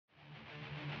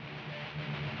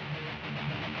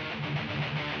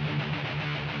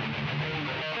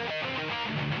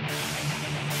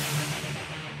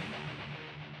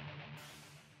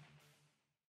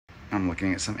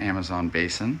looking at some Amazon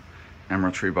Basin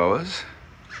emerald tree boas.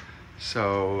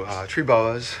 So tree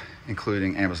boas,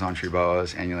 including Amazon tree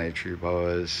boas, annulated tree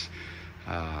boas,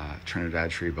 Trinidad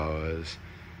tree boas,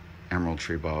 emerald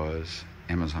tree boas,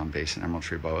 Amazon Basin emerald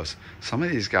tree boas. Some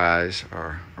of these guys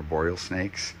are boreal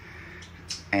snakes,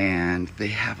 and they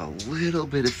have a little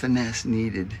bit of finesse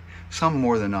needed, some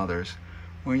more than others,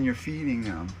 when you're feeding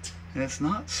them. And it's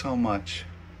not so much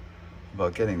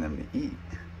about getting them to eat.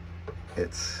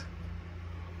 It's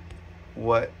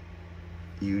what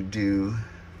you do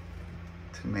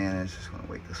to manage. Just want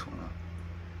to wake this one up.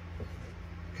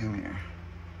 Come here.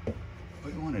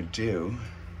 What you want to do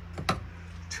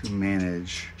to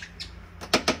manage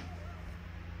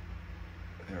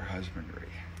their husbandry.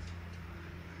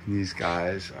 And these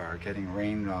guys are getting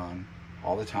rained on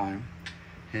all the time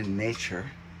in nature.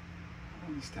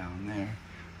 One's down there.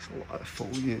 There's a lot of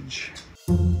foliage.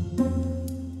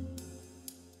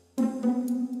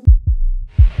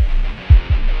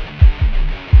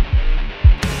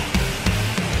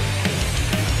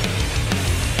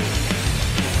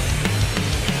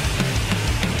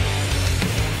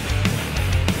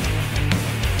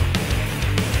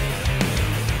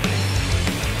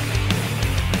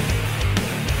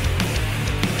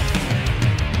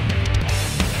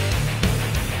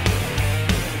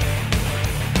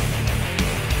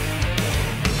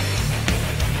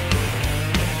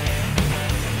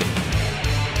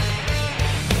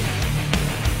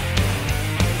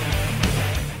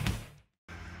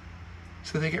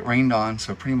 So they get rained on,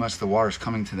 so pretty much the water's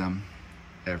coming to them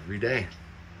every day.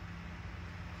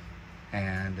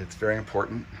 And it's very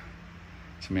important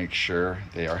to make sure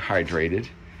they are hydrated.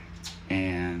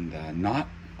 And not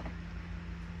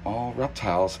all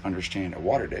reptiles understand a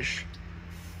water dish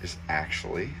is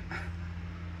actually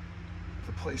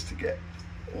the place to get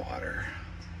water.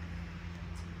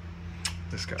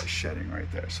 This guy's shedding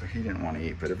right there, so he didn't want to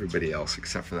eat, but everybody else,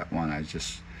 except for that one, I was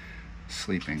just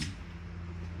sleeping.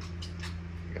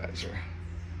 Guys are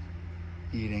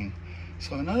eating.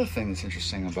 So another thing that's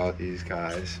interesting about these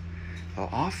guys, they'll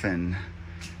often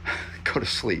go to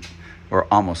sleep or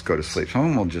almost go to sleep. Some of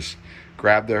them will just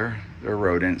grab their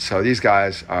rodent. So these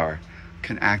guys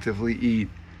can actively eat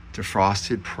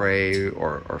defrosted prey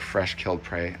or fresh killed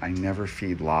prey. I never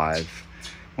feed live.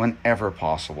 Whenever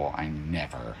possible, I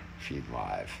never feed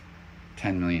live.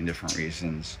 10 million different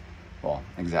reasons. Well,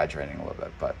 exaggerating a little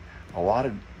bit, but a lot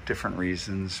of different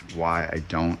reasons why I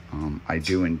don't. I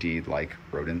do indeed like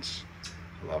rodents.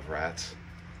 I love rats.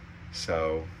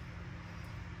 So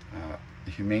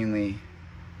humanely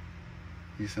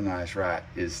euthanized rat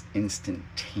is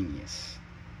instantaneous,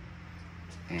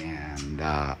 and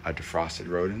a defrosted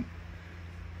rodent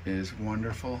is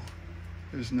wonderful.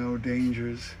 There's no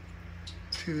dangers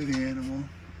to the animal.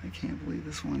 I can't believe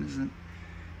this one isn't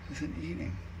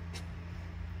eating.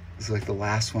 It's like the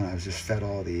last one. I was just fed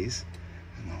all these.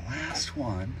 And the last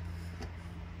one,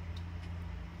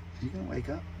 are you gonna wake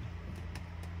up?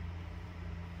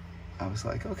 I was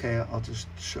like, okay, I'll just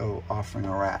show offering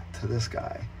a rat to this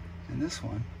guy. And this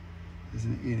one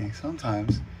isn't eating.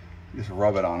 Sometimes you just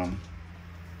rub it on them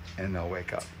and they'll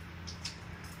wake up.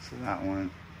 So that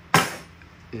one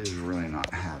is really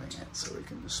not having it. So we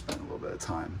can just spend a little bit of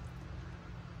time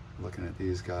looking at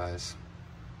these guys.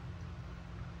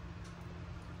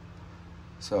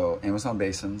 So Amazon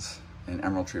Basins and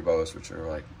emerald tree boas, which are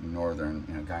like northern,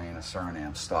 Guyana,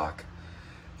 Suriname stock.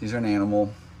 These are an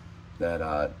animal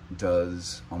that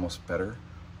does almost better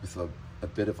with a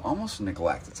bit of almost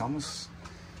neglect. It's almost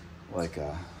like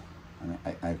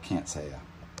I can't say a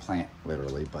plant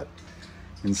literally, but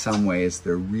in some ways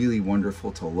they're really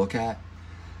wonderful to look at,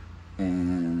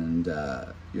 and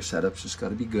your setup's just got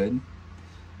to be good,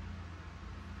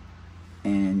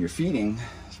 and your feeding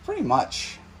is pretty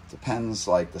much depends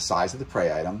like the size of the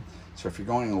prey item. So if you're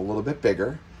going a little bit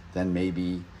bigger, then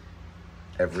maybe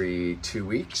every 2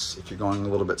 weeks. If you're going a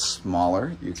little bit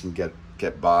smaller, you can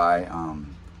get by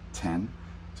 10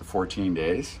 to 14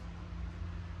 days.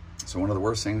 So one of the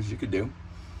worst things you could do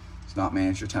is not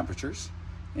manage your temperatures,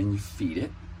 and you feed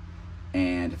it.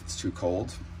 And if it's too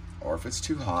cold or if it's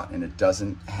too hot and it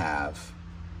doesn't have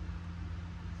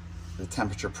the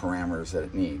temperature parameters that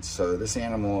it needs. So this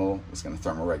animal is going to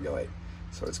thermoregulate.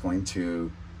 So it's going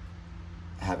to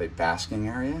have a basking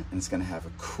area, and it's going to have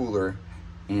a cooler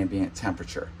ambient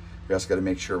temperature. We also got to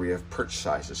make sure we have perch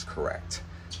sizes correct.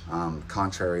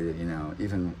 Contrary to,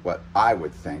 even what I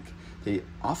would think, they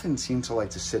often seem to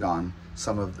like to sit on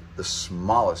some of the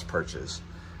smallest perches.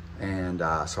 And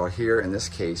so here in this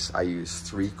case, I use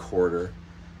 3/4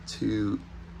 to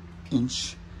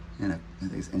inch, and I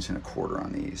think it's 1.25 inches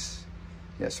on these.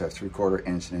 Yeah, so I have 3/4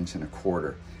 inch, 1.25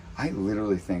 inches. I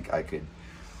literally think I could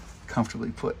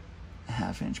comfortably put a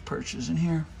 1/2-inch perches in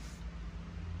here.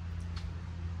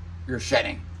 You're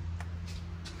shedding.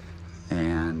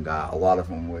 And a lot of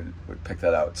them would pick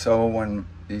that out. So when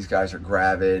these guys are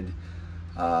gravid,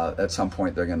 at some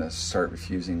point they're gonna start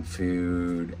refusing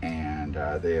food, and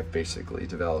they have basically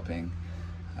developing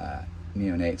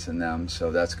neonates in them.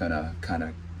 So that's gonna kind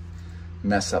of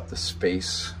mess up the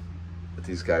space that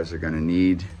these guys are gonna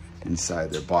need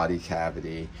inside their body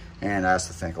cavity. And I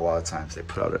also think a lot of times they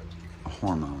put out a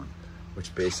hormone,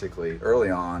 which basically early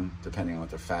on, depending on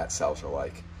what their fat cells are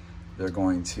like, they're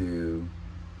going to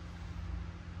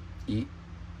eat.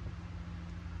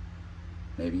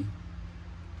 Maybe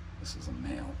this is a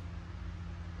male,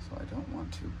 so I don't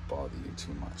want to bother you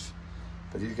too much.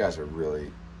 But these guys are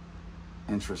really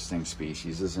interesting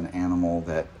species. This is an animal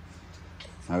that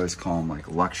I always call them like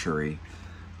luxury,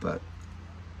 but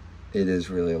it is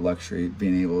really a luxury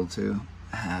being able to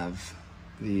have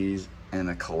these in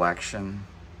a collection.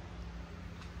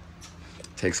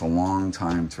 It takes a long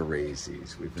time to raise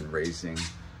these. We've been raising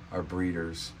our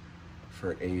breeders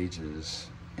for ages,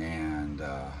 and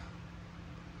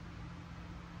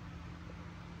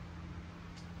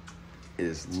it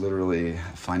is literally a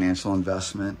financial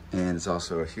investment, and it's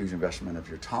also a huge investment of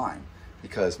your time,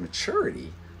 because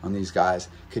maturity on these guys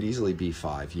could easily be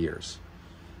 5 years.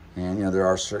 And you know, there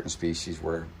are certain species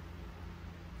where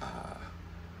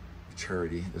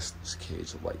maturity, this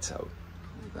cage lights out,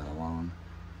 leave that alone.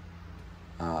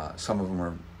 Some of them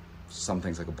are some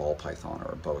things like a ball python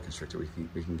or a boa constrictor.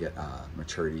 We can get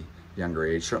maturity younger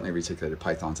age. Certainly reticulated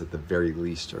pythons at the very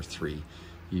least are 3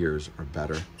 years or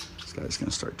better. This guy's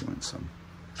gonna start doing some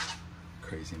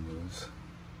crazy moves.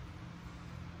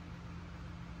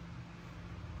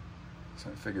 So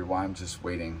I figured why I'm just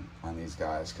waiting on these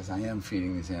guys, because I am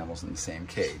feeding these animals in the same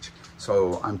cage.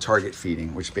 So I'm target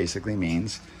feeding, which basically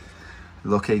means I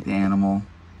locate the animal,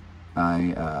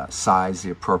 I size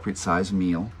the appropriate size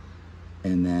meal,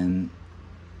 and then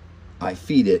I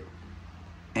feed it,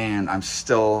 and I'm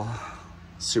still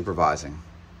supervising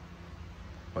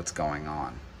what's going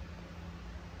on.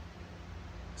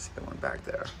 See the one back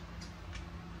there.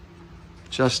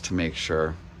 Just to make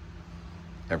sure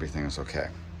everything is okay.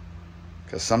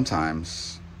 Because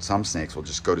sometimes some snakes will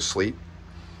just go to sleep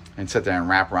and sit there and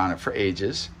wrap around it for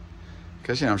ages.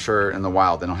 Because, you know, I'm sure in the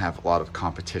wild they don't have a lot of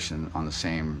competition on the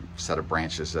same set of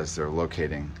branches as they're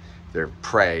locating their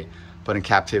prey. But in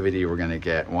captivity, we're going to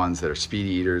get ones that are speedy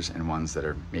eaters and ones that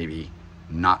are maybe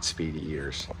not speedy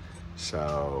eaters.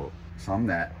 So some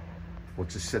that will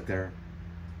just sit there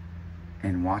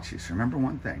and watch you. So remember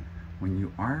one thing, when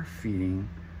you are feeding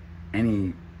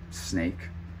any snake,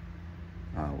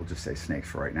 we'll just say snakes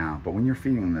for right now, but when you're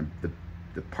feeding them,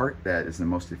 the part that is the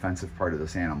most defensive part of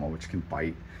this animal, which can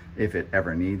bite if it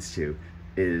ever needs to,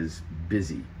 is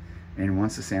busy. And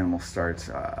once this animal starts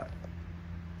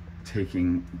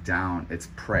taking down its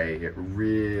prey, it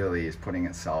really is putting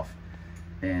itself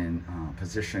in a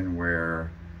position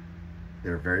where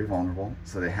they're very vulnerable,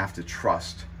 so they have to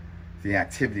trust the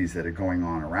activities that are going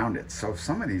on around it. So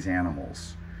some of these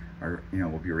animals are, you know,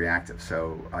 will be reactive.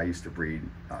 So I used to breed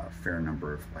a fair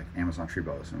number of like Amazon tree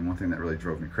boas, and one thing that really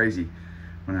drove me crazy,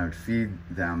 when I would feed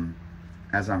them,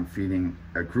 as I'm feeding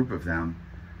a group of them,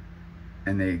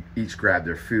 and they each grab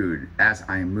their food, as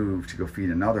I move to go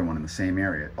feed another one in the same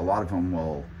area, a lot of them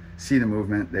will see the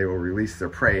movement, they will release their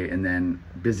prey, and then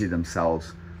busy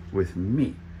themselves with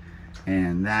me.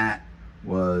 And that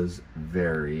was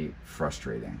very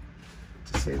frustrating,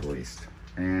 to say the least.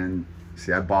 And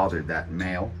see, I bothered that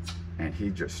male, and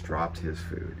he just dropped his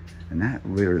food. And that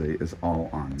literally is all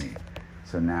on me.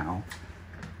 So now,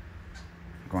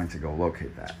 I'm going to go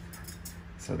locate that.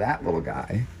 So that little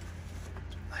guy,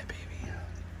 hi baby,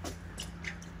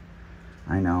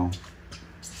 I know,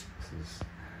 this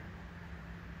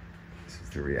is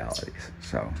the reality.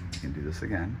 So we can do this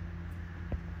again.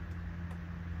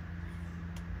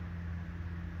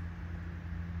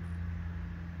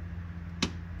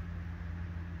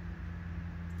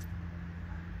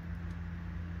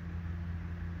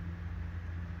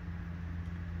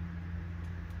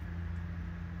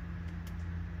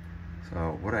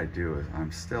 So what I do is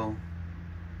I'm still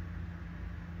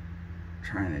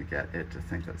trying to get it to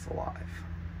think that it's alive.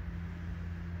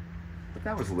 But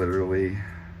that was literally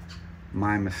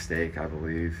my mistake, I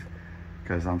believe,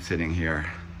 because I'm sitting here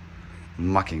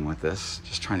mucking with this,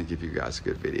 just trying to give you guys a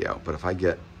good video. But if I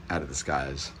get out of this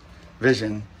guy's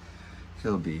vision,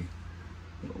 he'll be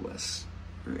a little less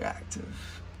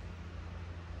reactive.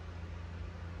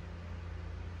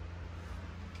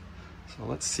 So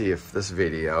let's see if this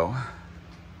video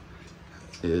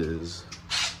is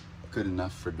good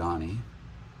enough for Donny.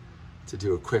 to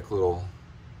do a quick little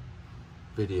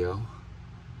video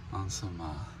on some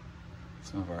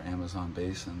of our Amazon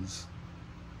basins.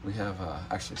 We have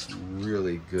actually some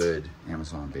really good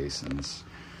Amazon basins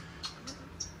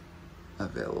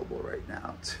available right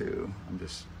now too. I'm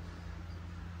just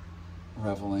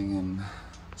reveling in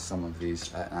some of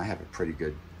these. I have a pretty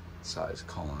good size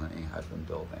colony I've been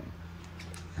building,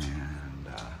 and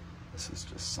this is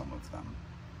just some of them.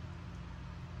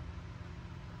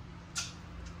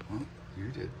 Well, you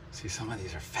did. See, some of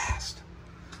these are fast.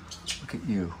 Look at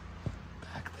you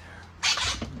back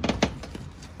there.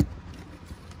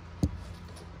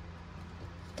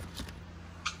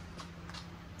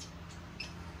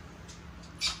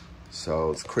 So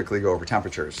let's quickly go over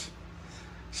temperatures.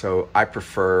 So I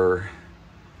prefer,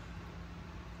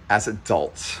 as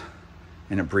adults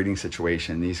in a breeding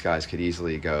situation, these guys could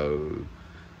easily go,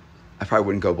 I probably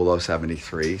wouldn't go below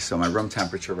 73. So my room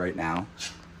temperature right now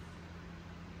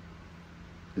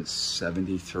is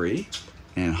 73,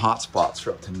 and hot spots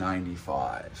are up to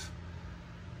 95.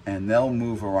 And they'll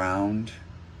move around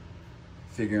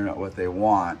figuring out what they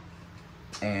want.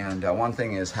 And one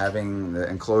thing is having the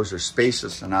enclosure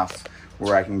spacious enough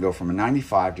where I can go from a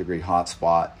 95-degree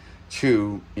hotspot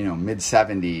to, you know,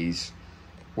 mid-70s,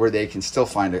 where they can still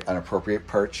find an appropriate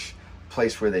perch, a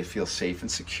place where they feel safe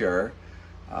and secure,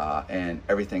 and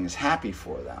everything is happy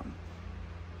for them.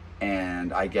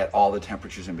 And I get all the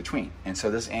temperatures in between. And so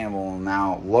this animal will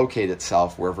now locate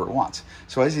itself wherever it wants.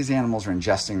 So as these animals are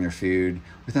ingesting their food,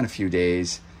 within a few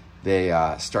days, they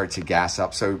start to gas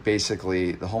up. So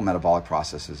basically, the whole metabolic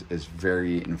process is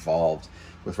very involved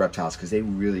with reptiles, because they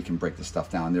really can break this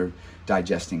stuff down. They're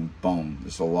digesting bone.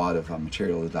 There's a lot of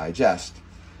material to digest.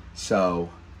 So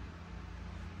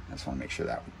I just want to make sure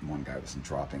that one guy wasn't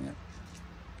dropping it.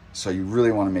 So you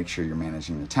really want to make sure you're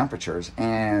managing the temperatures,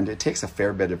 and it takes a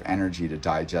fair bit of energy to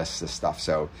digest this stuff.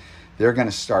 So they're going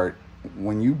to start,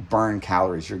 when you burn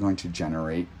calories, you're going to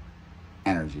generate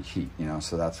energy, heat, you know,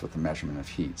 so that's what the measurement of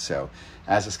heat. So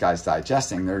as this guy's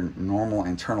digesting, their normal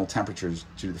internal temperatures,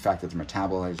 due to the fact that they're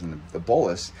metabolizing the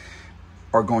bolus,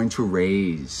 are going to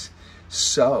raise.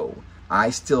 So I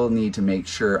still need to make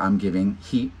sure I'm giving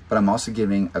heat, but I'm also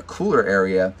giving a cooler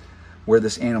area where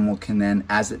this animal can then,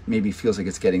 as it maybe feels like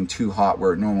it's getting too hot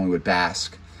where it normally would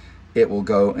bask, it will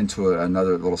go into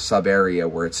another little sub area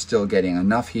where it's still getting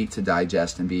enough heat to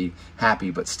digest and be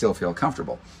happy, but still feel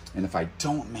comfortable. And if I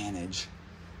don't manage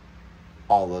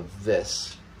all of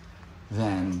this,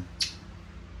 then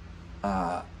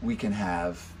we can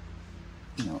have,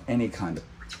 you know, any kind of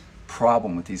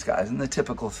problem with these guys. And the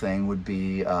typical thing would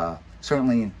be,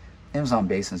 certainly Amazon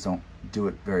basins don't do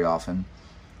it very often,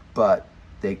 but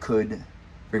they could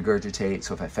regurgitate.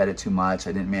 So if I fed it too much,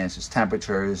 I didn't manage its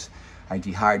temperatures, I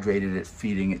dehydrated it,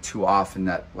 feeding it too often,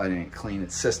 not letting it clean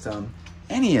its system.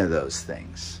 Any of those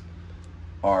things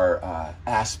are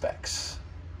aspects.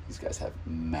 These guys have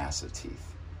massive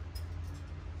teeth.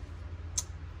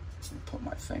 Let me put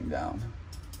my thing down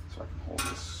so I can hold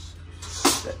this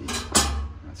steady.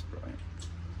 That's brilliant.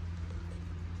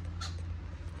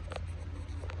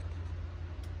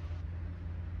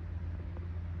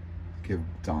 Give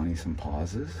Donnie some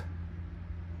pauses.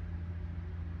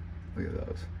 Look at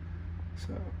those.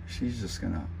 So she's just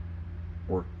gonna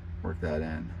work that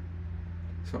in.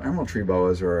 So emerald tree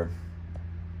boas are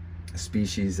a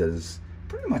species that is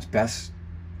pretty much best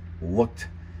looked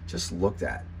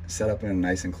at. Set up in a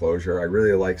nice enclosure. I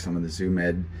really like some of the Zoo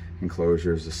Med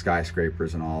enclosures, the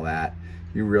skyscrapers and all that.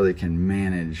 You really can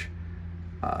manage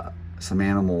some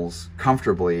animals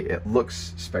comfortably. It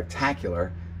looks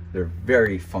spectacular. They're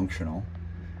very functional.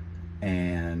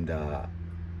 And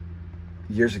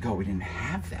years ago, we didn't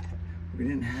have that. We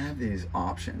didn't have these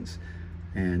options.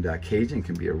 And caging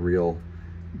can be a real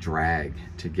drag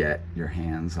to get your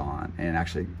hands on, and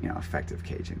actually, you know, effective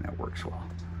caging that works well.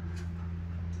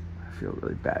 I feel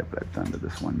really bad what I've done to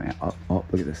this one man. Oh,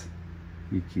 look at this.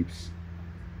 He keeps,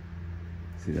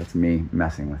 see, that's me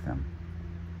messing with him.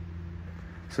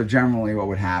 So generally what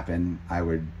would happen, I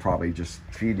would probably just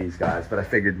feed these guys, but I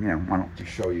figured, you know, why don't I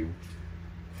show you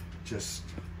just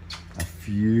a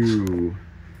few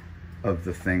of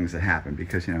the things that happen,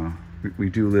 because, you know, we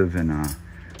do live in a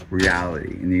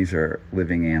reality, and these are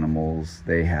living animals.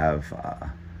 They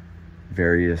have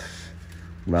various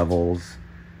levels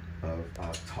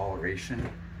of toleration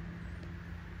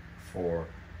for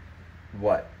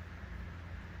what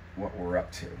we're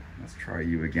up to. Let's try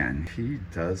you again. He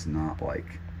does not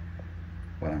like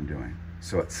what I'm doing.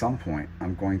 So at some point,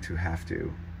 I'm going to have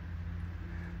to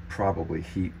probably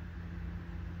heat.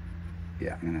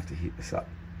 Yeah, I'm gonna have to heat this up.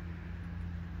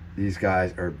 These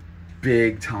guys are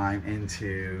big time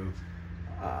into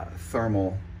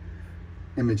thermal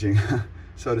imaging,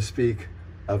 so to speak,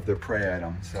 of their prey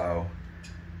item. So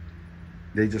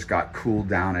they just got cooled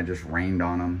down. I just rained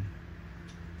on them.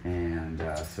 And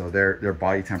so their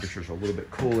body temperatures are a little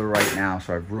bit cooler right now.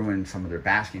 So I've ruined some of their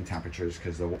basking temperatures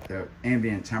because the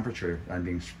ambient temperature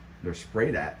they're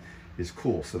sprayed at is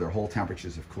cool. So their whole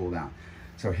temperatures have cooled down.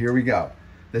 So here we go.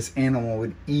 This animal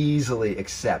would easily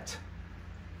accept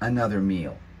another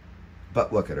meal.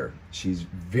 But look at her. She's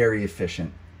very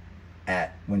efficient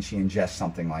at when she ingests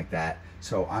something like that.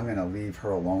 So I'm going to leave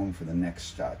her alone for the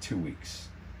next 2 weeks.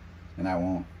 And I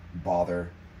won't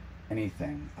bother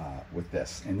anything with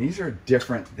this. And these are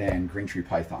different than green tree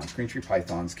pythons. Green tree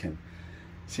pythons can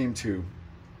seem to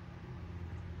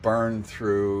burn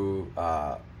through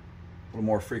a little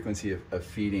more frequency of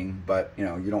feeding, but you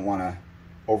know, you don't want to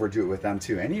overdo it with them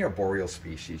too. Any arboreal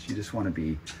species, you just want to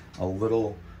be a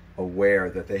little aware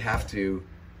that they have to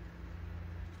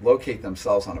locate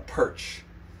themselves on a perch.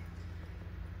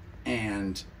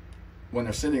 And when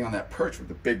they're sitting on that perch with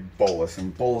the big bolus,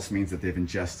 and bolus means that they've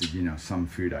ingested, you know, some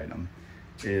food item,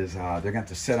 is they're going to have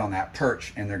to sit on that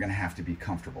perch and they're going to have to be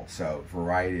comfortable. So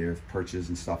variety of perches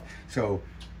and stuff. So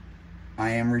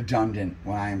I am redundant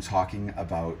when I am talking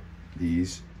about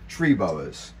these tree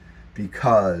boas,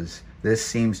 because this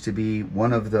seems to be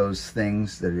one of those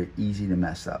things that are easy to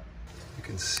mess up. You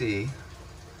can see,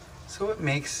 so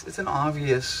it's an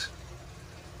obvious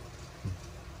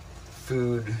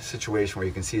food situation where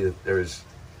you can see that there's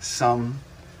some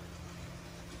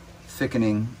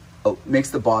thickening, makes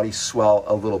the body swell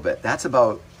a little bit. That's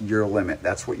about your limit.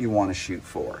 That's what you want to shoot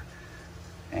for.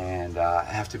 And I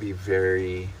have to be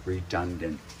very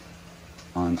redundant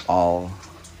on all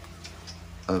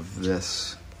of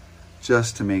this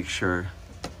just to make sure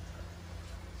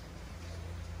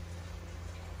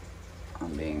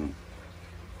I'm being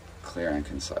clear and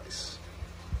concise.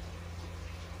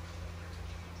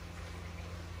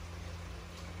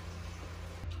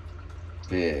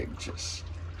 Just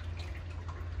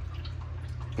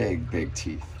big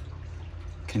teeth.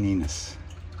 Caninus.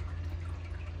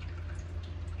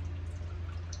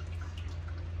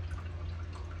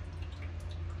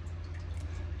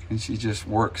 And she just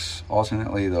works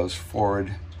alternately those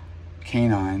forward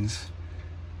canines.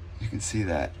 You can see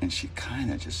that. And she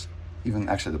kind of just, even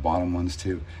actually the bottom ones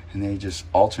too, and they just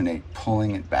alternate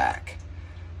pulling it back.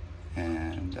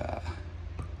 And the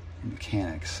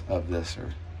mechanics of this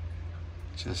are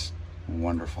just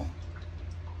wonderful.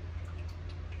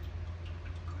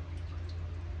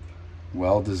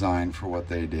 Well designed for what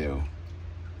they do.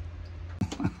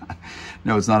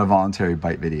 No, it's not a voluntary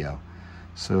bite video.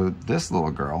 So this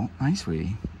little girl, hi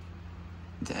sweetie,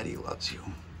 Daddy loves you.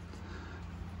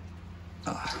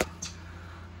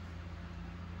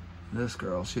 This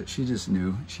girl, she just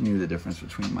knew, she knew the difference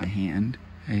between my hand.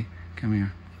 Hey, come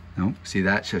here. Nope, see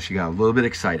that? So she got a little bit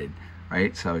excited,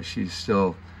 right? So she's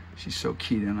so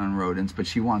keyed in on rodents, but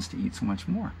she wants to eat so much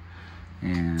more.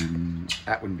 And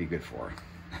that wouldn't be good for her.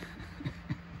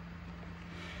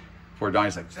 Poor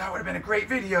Donnie's like, that would have been a great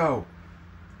video.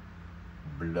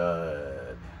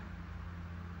 Blood.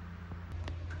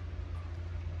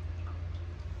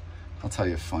 I'll tell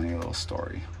you a funny little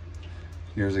story.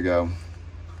 Years ago,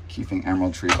 keeping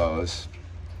emerald tree boas.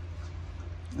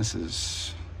 This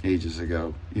is ages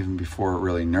ago, even before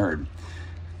really nerd.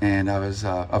 And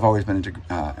I've always been into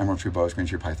emerald tree boas, green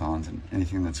tree pythons, and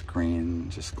anything that's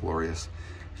green, just glorious.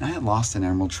 And I had lost an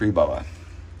emerald tree boa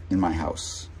in my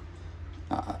house.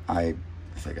 I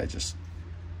think I just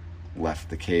left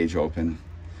the cage open,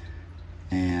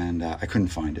 and I couldn't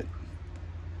find it.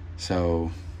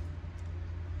 So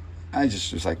I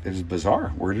just was like, it was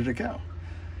bizarre. Where did it go?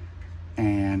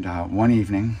 And one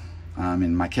evening, I'm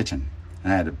in my kitchen,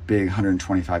 and I had a big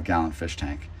 125-gallon fish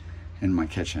tank in my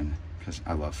kitchen because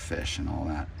I love fish and all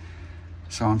that.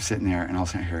 So I'm sitting there, and all of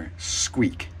a sudden I hear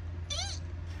squeak,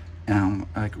 and I'm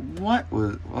like, what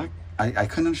was? What? I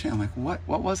couldn't understand. I'm like,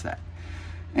 what was that?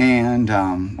 And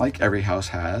like every house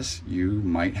has, you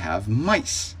might have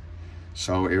mice.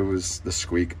 So it was the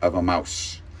squeak of a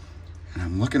mouse. And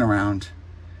I'm looking around,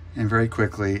 and very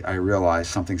quickly I realized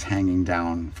something's hanging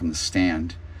down from the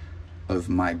stand of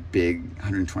my big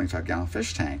 125-gallon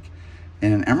fish tank.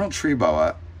 And an emerald tree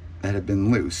boa that had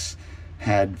been loose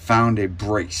had found a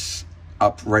brace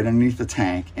up right underneath the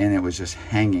tank, and it was just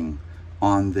hanging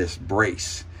on this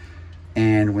brace.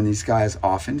 And when these guys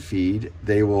often feed,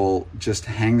 they will just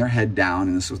hang their head down,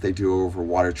 and this is what they do over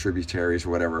water tributaries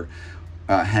or whatever,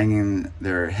 hanging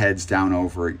their heads down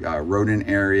over rodent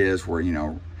areas where, you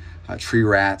know, tree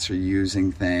rats are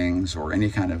using things, or any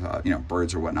kind of, you know,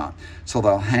 birds or whatnot. So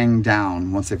they'll hang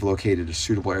down once they've located a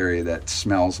suitable area that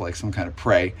smells like some kind of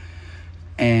prey,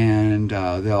 and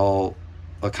they'll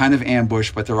kind of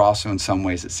ambush, but they're also in some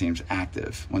ways, it seems,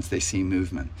 active once they see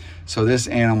movement. So this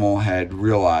animal had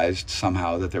realized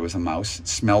somehow that there was a mouse, it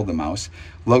smelled the mouse,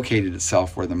 located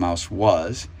itself where the mouse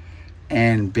was,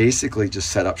 and basically just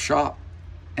set up shop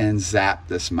and zapped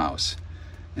this mouse.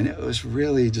 And it was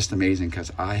really just amazing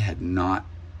because I had not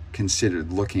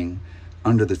considered looking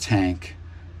under the tank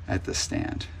at the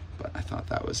stand, but I thought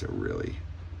that was a really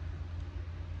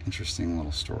interesting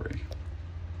little story.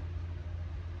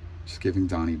 Just giving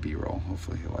Donnie B-roll.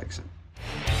 Hopefully he likes it.